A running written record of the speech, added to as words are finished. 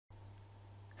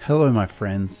Hello my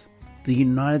friends. The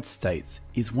United States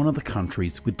is one of the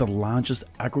countries with the largest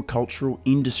agricultural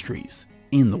industries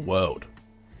in the world.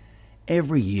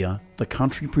 Every year, the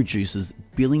country produces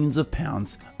billions of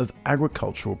pounds of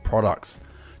agricultural products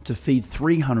to feed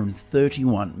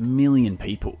 331 million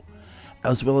people,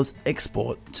 as well as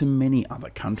export to many other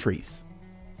countries.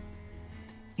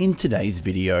 In today's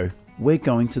video, we're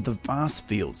going to the vast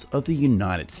fields of the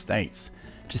United States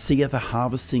to see how the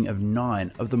harvesting of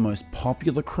 9 of the most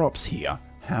popular crops here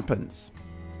happens.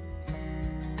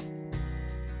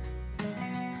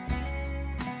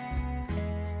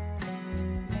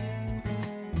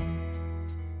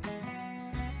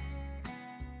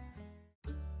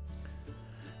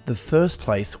 The first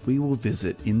place we will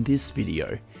visit in this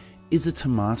video is a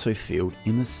tomato field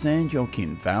in the San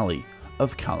Joaquin Valley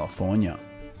of California.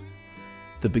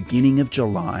 The beginning of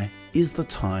July is the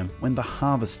time when the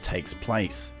harvest takes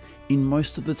place in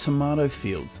most of the tomato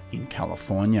fields in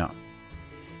California.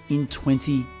 In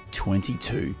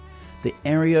 2022, the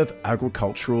area of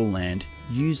agricultural land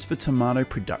used for tomato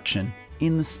production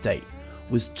in the state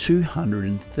was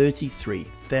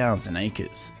 233,000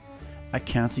 acres,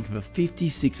 accounting for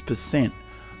 56%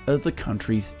 of the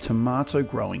country's tomato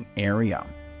growing area.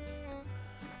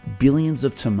 Billions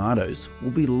of tomatoes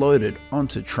will be loaded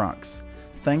onto trucks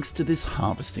thanks to this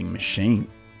harvesting machine.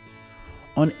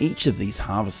 On each of these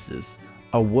harvesters,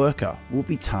 a worker will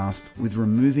be tasked with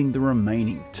removing the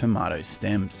remaining tomato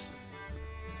stems.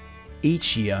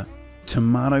 Each year,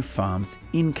 tomato farms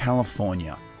in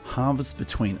California harvest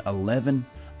between 11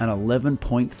 and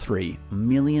 11.3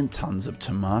 million tons of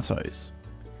tomatoes.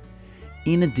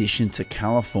 In addition to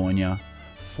California,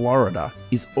 Florida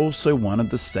is also one of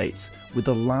the states with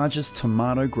the largest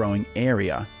tomato growing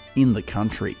area in the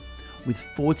country, with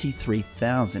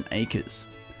 43,000 acres,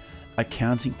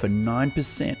 accounting for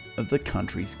 9% of the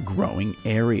country's growing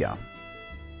area.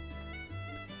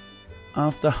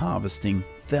 After harvesting,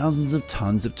 thousands of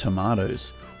tons of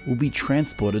tomatoes will be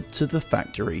transported to the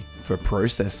factory for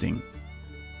processing.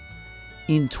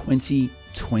 In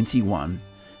 2021,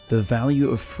 the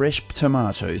value of fresh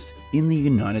tomatoes in the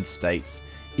United States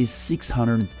is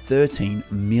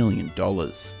 $613 million,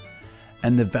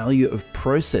 and the value of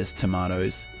processed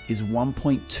tomatoes is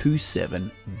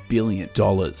 $1.27 billion.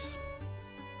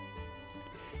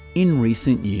 In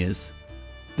recent years,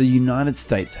 the United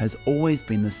States has always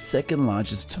been the second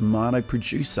largest tomato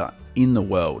producer in the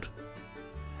world.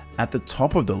 At the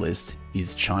top of the list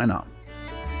is China.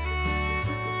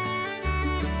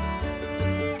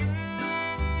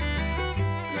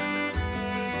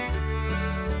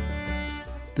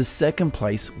 The second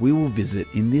place we will visit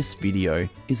in this video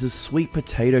is a sweet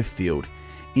potato field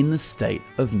in the state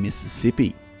of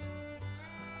Mississippi.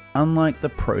 Unlike the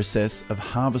process of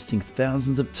harvesting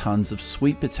thousands of tons of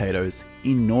sweet potatoes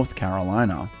in North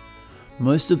Carolina,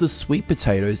 most of the sweet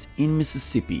potatoes in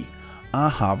Mississippi are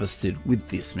harvested with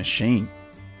this machine.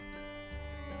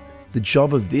 The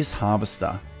job of this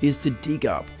harvester is to dig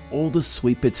up all the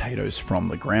sweet potatoes from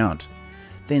the ground,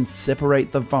 then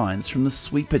separate the vines from the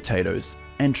sweet potatoes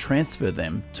and transfer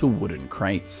them to wooden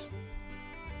crates.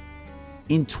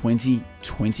 In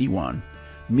 2021,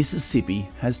 Mississippi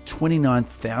has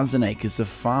 29,000 acres of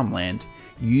farmland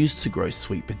used to grow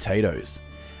sweet potatoes,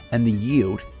 and the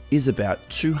yield is about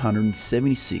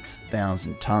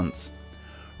 276,000 tons,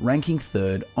 ranking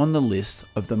third on the list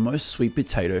of the most sweet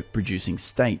potato producing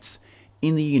states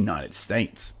in the United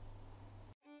States.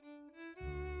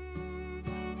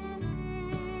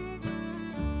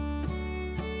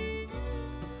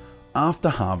 After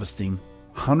harvesting,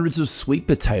 hundreds of sweet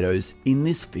potatoes in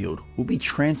this field will be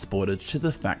transported to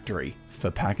the factory for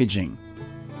packaging.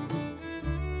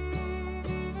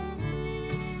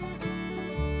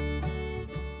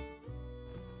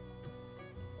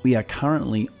 We are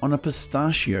currently on a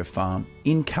pistachio farm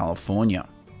in California.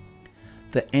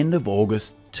 The end of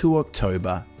August to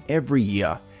October every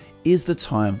year is the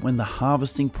time when the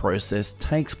harvesting process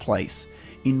takes place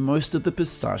in most of the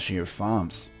pistachio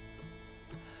farms.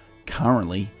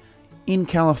 Currently, in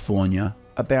California,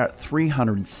 about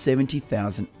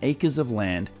 370,000 acres of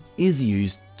land is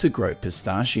used to grow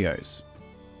pistachios.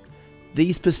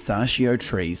 These pistachio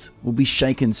trees will be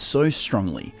shaken so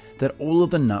strongly that all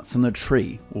of the nuts on the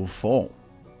tree will fall.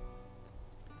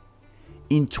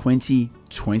 In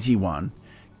 2021,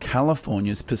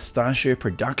 California's pistachio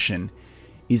production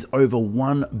is over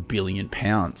 1 billion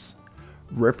pounds,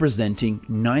 representing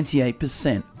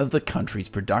 98% of the country's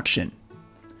production.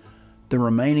 The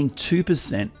remaining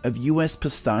 2% of US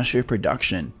pistachio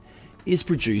production is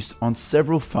produced on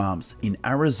several farms in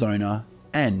Arizona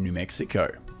and New Mexico.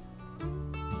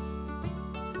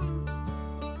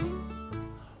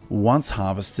 Once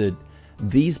harvested,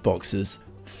 these boxes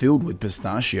filled with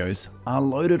pistachios are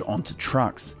loaded onto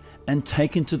trucks and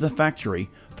taken to the factory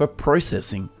for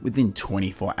processing within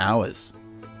 24 hours.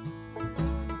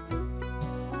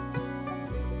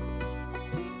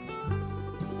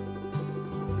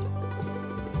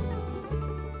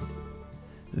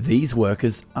 These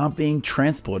workers are being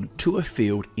transported to a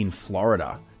field in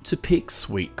Florida to pick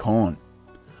sweet corn.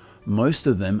 Most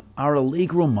of them are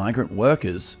illegal migrant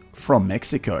workers from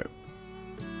Mexico.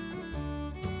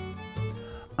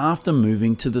 After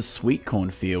moving to the sweet corn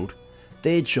field,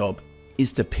 their job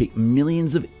is to pick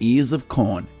millions of ears of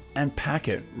corn and pack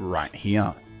it right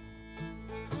here.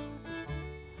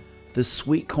 The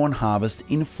sweet corn harvest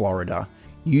in Florida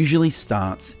usually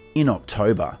starts in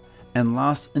October and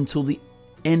lasts until the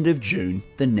end of June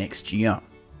the next year.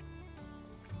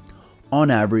 On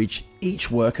average,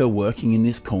 each worker working in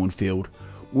this cornfield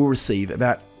will receive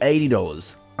about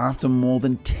 $80 after more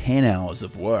than 10 hours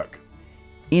of work.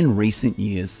 In recent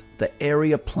years, the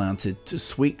area planted to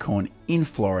sweet corn in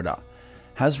Florida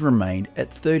has remained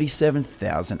at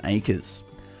 37,000 acres,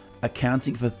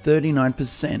 accounting for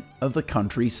 39% of the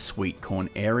country's sweet corn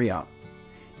area.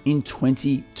 In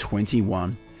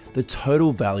 2021, the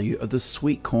total value of the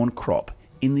sweet corn crop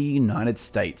in the United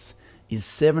States is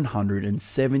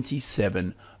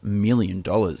 $777 million.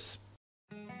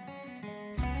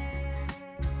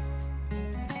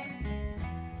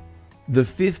 The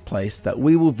fifth place that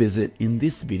we will visit in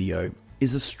this video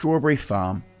is a strawberry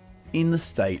farm in the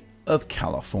state of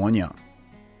California.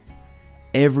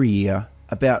 Every year,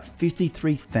 about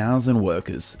 53,000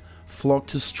 workers flock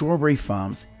to strawberry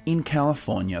farms in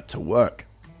California to work.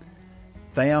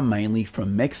 They are mainly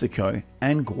from Mexico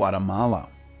and Guatemala.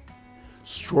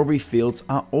 Strawberry fields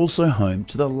are also home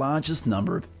to the largest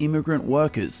number of immigrant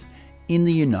workers in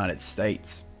the United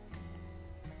States.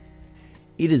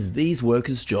 It is these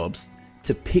workers' jobs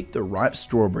to pick the ripe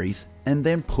strawberries and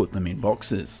then put them in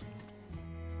boxes.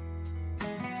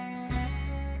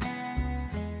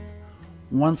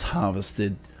 Once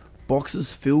harvested,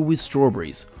 boxes filled with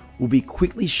strawberries will be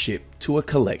quickly shipped to a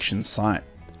collection site,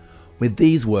 where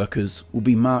these workers will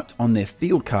be marked on their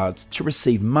field cards to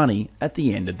receive money at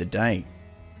the end of the day.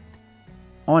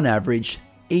 On average,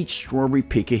 each strawberry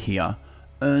picker here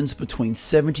earns between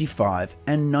 $75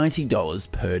 and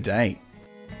 $90 per day.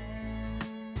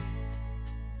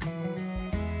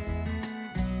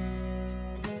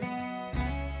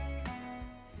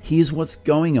 Here's what's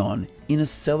going on in a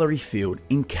celery field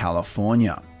in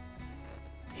California.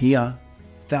 Here,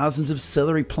 thousands of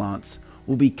celery plants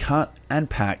will be cut and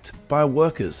packed by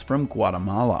workers from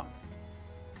Guatemala.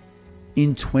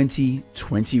 In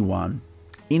 2021,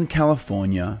 in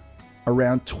California,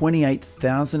 around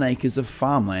 28,000 acres of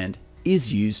farmland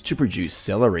is used to produce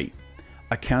celery,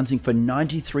 accounting for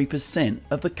 93%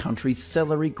 of the country's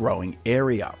celery growing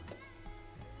area.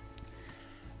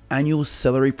 Annual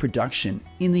celery production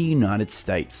in the United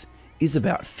States is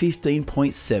about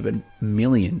 15.7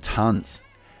 million tons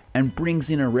and brings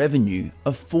in a revenue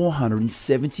of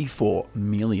 $474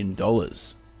 million.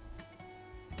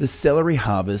 The celery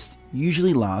harvest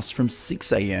usually lasts from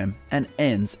 6 AM and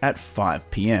ends at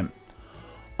 5 PM.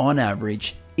 On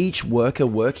average, each worker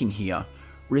working here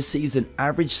receives an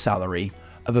average salary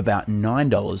of about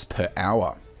 $9 per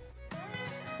hour.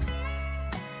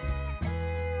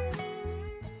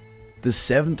 The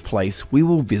seventh place we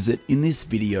will visit in this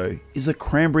video is a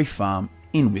cranberry farm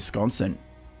in Wisconsin.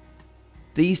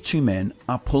 These two men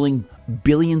are pulling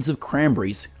billions of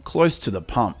cranberries close to the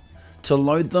pump to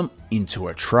load them into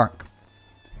a truck.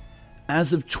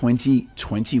 As of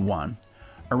 2021,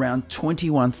 around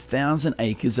 21,000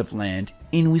 acres of land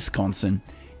in Wisconsin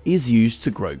is used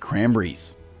to grow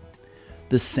cranberries.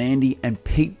 The sandy and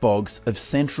peat bogs of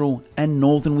central and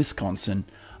northern Wisconsin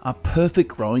are perfect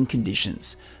growing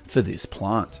conditions for this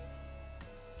plant.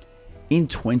 In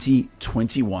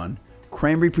 2021,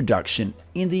 cranberry production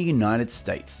in the United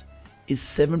States is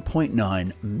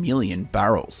 7.9 million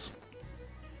barrels.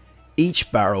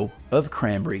 Each barrel of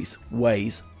cranberries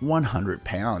weighs 100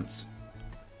 pounds.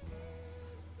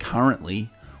 Currently,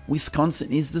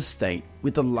 Wisconsin is the state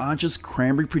with the largest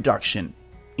cranberry production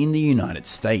in the United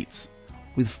States,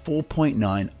 with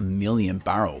 4.9 million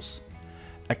barrels,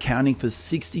 accounting for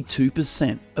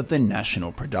 62% of the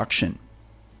national production.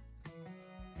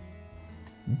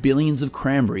 Billions of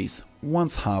cranberries,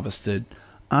 once harvested,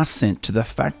 are sent to the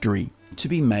factory to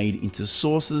be made into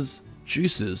sauces,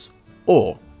 juices,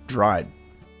 or dried.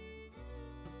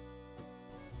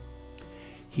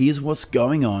 Here's what's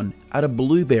going on at a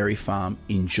blueberry farm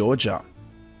in Georgia.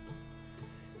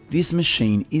 This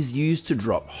machine is used to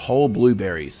drop whole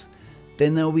blueberries,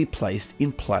 then they will be placed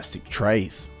in plastic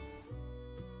trays.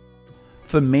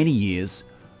 For many years,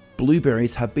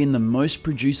 blueberries have been the most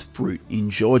produced fruit in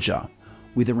Georgia,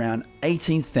 with around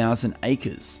 18,000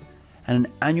 acres and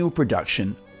an annual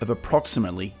production of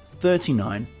approximately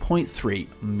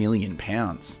 39.3 million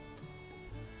pounds.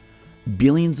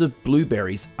 Billions of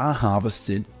blueberries are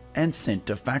harvested and sent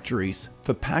to factories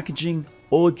for packaging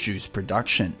or juice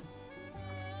production.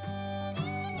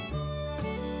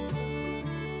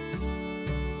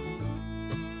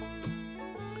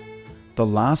 The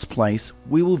last place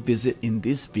we will visit in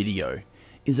this video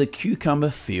is a cucumber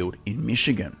field in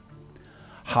Michigan.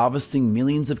 Harvesting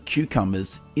millions of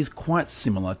cucumbers is quite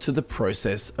similar to the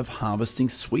process of harvesting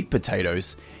sweet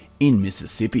potatoes in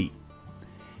Mississippi.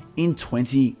 In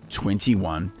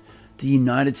 2021, the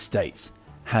United States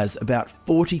has about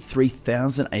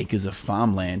 43,000 acres of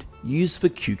farmland used for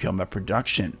cucumber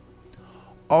production,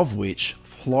 of which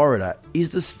Florida is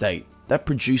the state that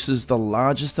produces the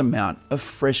largest amount of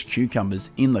fresh cucumbers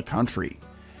in the country,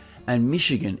 and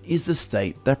Michigan is the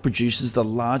state that produces the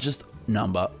largest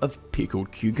number of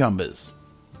pickled cucumbers.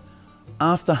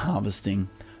 After harvesting,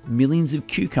 millions of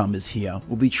cucumbers here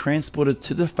will be transported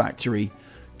to the factory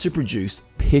to produce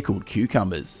pickled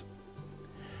cucumbers.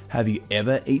 Have you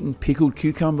ever eaten pickled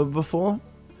cucumber before?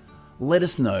 Let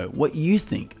us know what you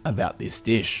think about this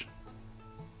dish.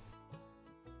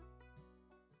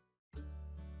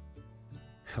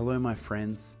 Hello my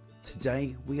friends,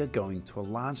 today we are going to a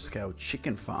large-scale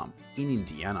chicken farm in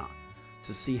Indiana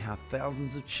to see how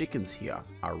thousands of chickens here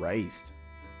are raised.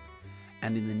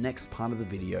 And in the next part of the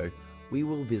video, we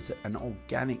will visit an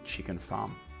organic chicken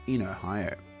farm in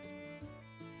Ohio.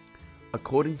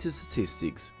 According to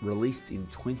statistics released in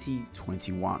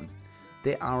 2021,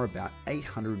 there are about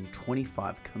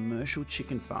 825 commercial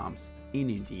chicken farms in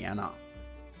Indiana.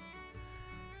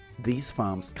 These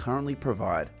farms currently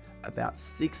provide about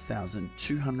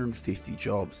 6,250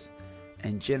 jobs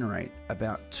and generate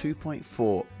about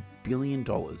 $2.4 billion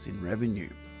in revenue.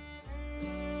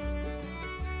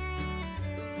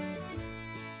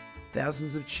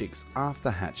 Thousands of chicks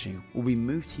after hatching will be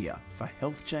moved here for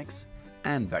health checks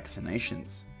and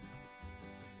vaccinations.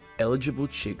 Eligible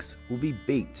chicks will be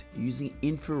beaked using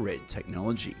infrared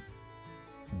technology.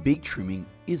 Beak trimming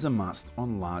is a must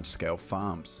on large-scale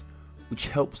farms, which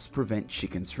helps prevent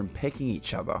chickens from pecking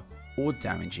each other or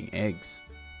damaging eggs.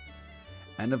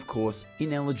 And of course,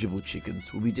 ineligible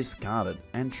chickens will be discarded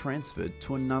and transferred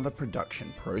to another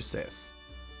production process.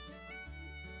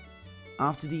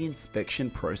 After the inspection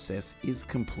process is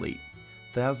complete,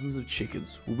 thousands of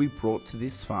chickens will be brought to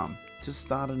this farm to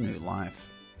start a new life.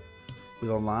 With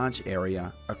a large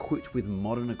area equipped with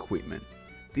modern equipment,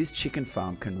 this chicken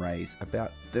farm can raise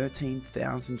about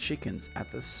 13,000 chickens at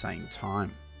the same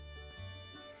time.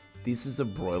 This is a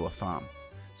broiler farm,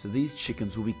 so these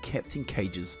chickens will be kept in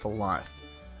cages for life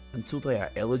until they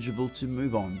are eligible to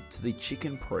move on to the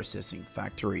chicken processing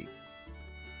factory.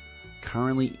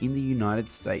 Currently in the United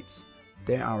States,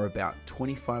 there are about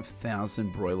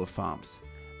 25,000 broiler farms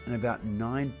and about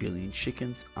 9 billion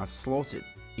chickens are slaughtered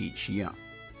each year.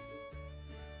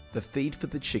 The feed for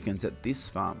the chickens at this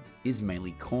farm is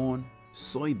mainly corn,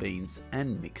 soybeans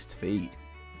and mixed feed.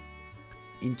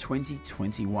 In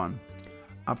 2021,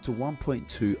 up to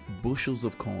 1.2 bushels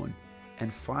of corn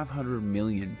and 500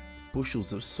 million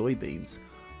bushels of soybeans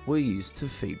were used to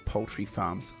feed poultry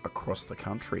farms across the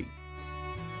country.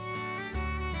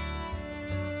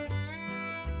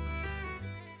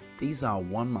 These are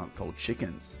 1-month-old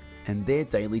chickens, and their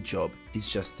daily job is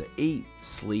just to eat,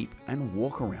 sleep, and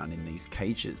walk around in these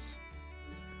cages.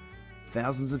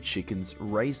 Thousands of chickens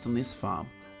raised on this farm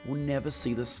will never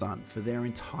see the sun for their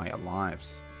entire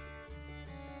lives.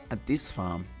 At this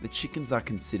farm, the chickens are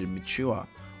considered mature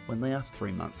when they are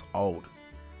 3 months old,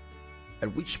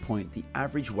 at which point the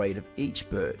average weight of each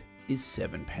bird is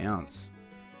 7 pounds.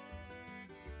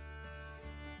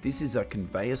 This is a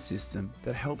conveyor system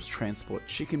that helps transport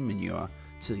chicken manure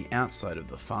to the outside of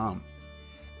the farm.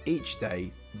 Each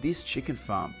day, this chicken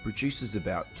farm produces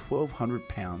about 1,200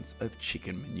 pounds of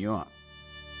chicken manure.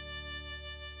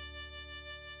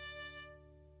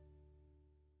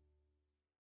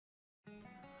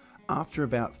 After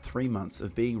about 3 months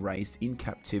of being raised in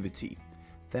captivity,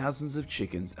 thousands of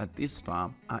chickens at this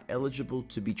farm are eligible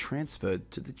to be transferred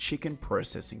to the chicken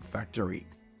processing factory.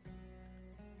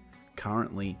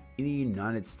 Currently, in the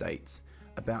United States,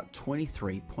 about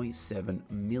 23.7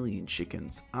 million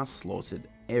chickens are slaughtered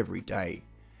every day,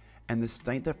 and the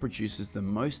state that produces the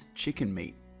most chicken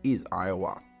meat is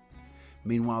Iowa.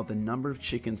 Meanwhile, the number of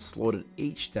chickens slaughtered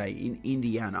each day in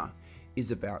Indiana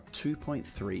is about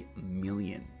 2.3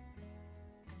 million.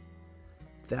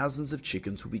 Thousands of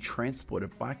chickens will be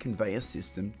transported by conveyor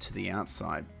system to the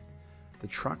outside. The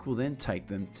truck will then take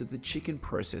them to the chicken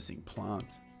processing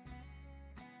plant.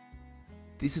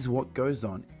 This is what goes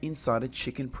on inside a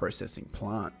chicken processing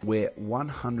plant, where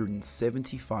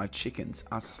 175 chickens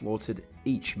are slaughtered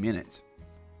each minute.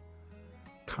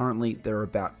 Currently, there are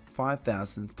about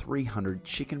 5,300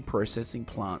 chicken processing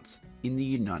plants in the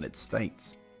United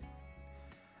States.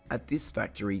 At this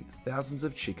factory, thousands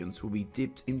of chickens will be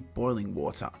dipped in boiling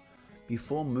water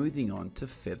before moving on to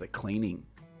feather cleaning.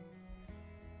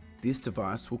 This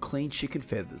device will clean chicken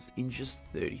feathers in just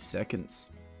 30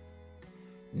 seconds.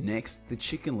 Next, the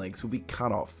chicken legs will be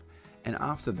cut off, and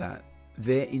after that,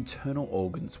 their internal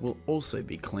organs will also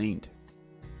be cleaned.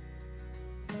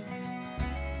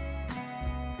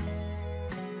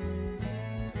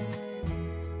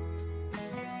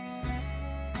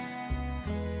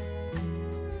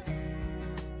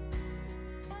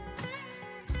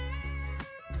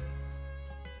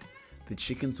 The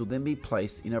chickens will then be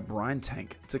placed in a brine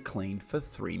tank to clean for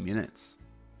 3 minutes.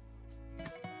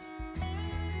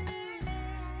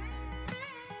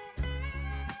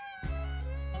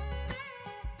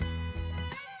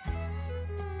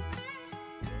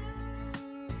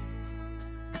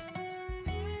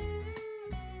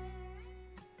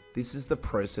 This is the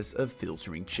process of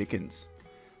filtering chickens.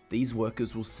 These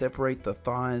workers will separate the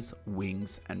thighs,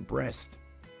 wings, and breast.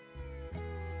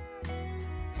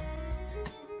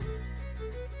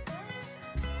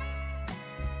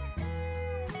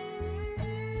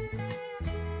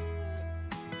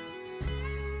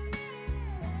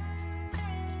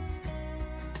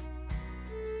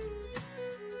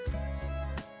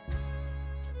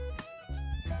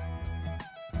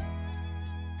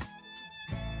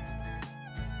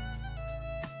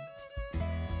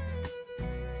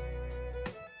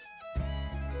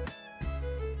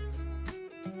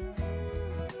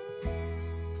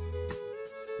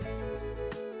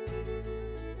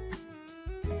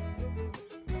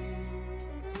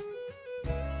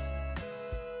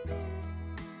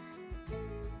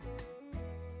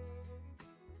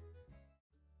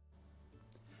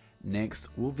 Next,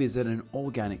 we'll visit an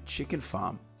organic chicken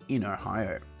farm in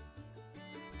Ohio.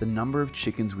 The number of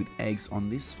chickens with eggs on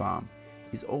this farm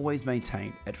is always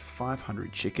maintained at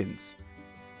 500 chickens.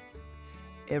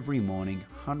 Every morning,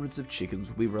 hundreds of chickens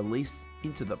will be released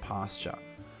into the pasture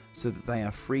so that they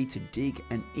are free to dig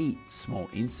and eat small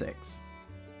insects.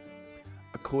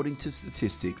 According to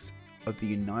statistics of the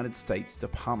United States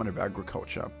Department of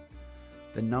Agriculture,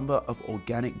 the number of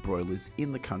organic broilers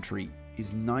in the country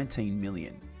is 19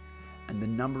 million. And the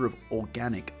number of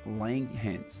organic laying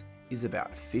hens is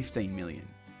about 15 million.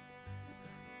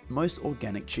 Most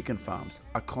organic chicken farms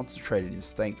are concentrated in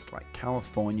states like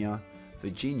California,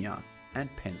 Virginia,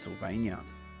 and Pennsylvania.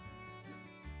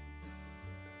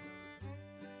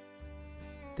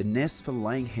 The nests for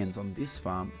laying hens on this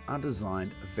farm are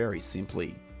designed very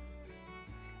simply.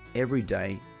 Every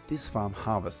day, this farm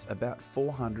harvests about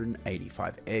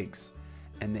 485 eggs,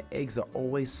 and the eggs are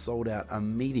always sold out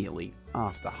immediately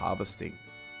after harvesting.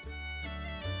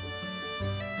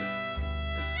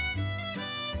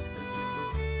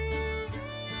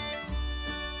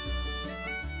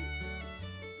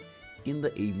 In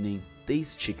the evening,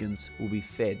 these chickens will be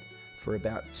fed for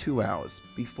about 2 hours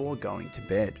before going to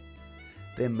bed.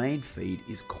 Their main feed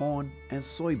is corn and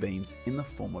soybeans in the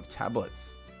form of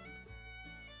tablets.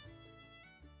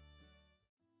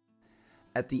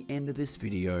 At the end of this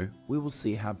video, we will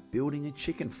see how building a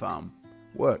chicken farm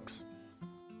works.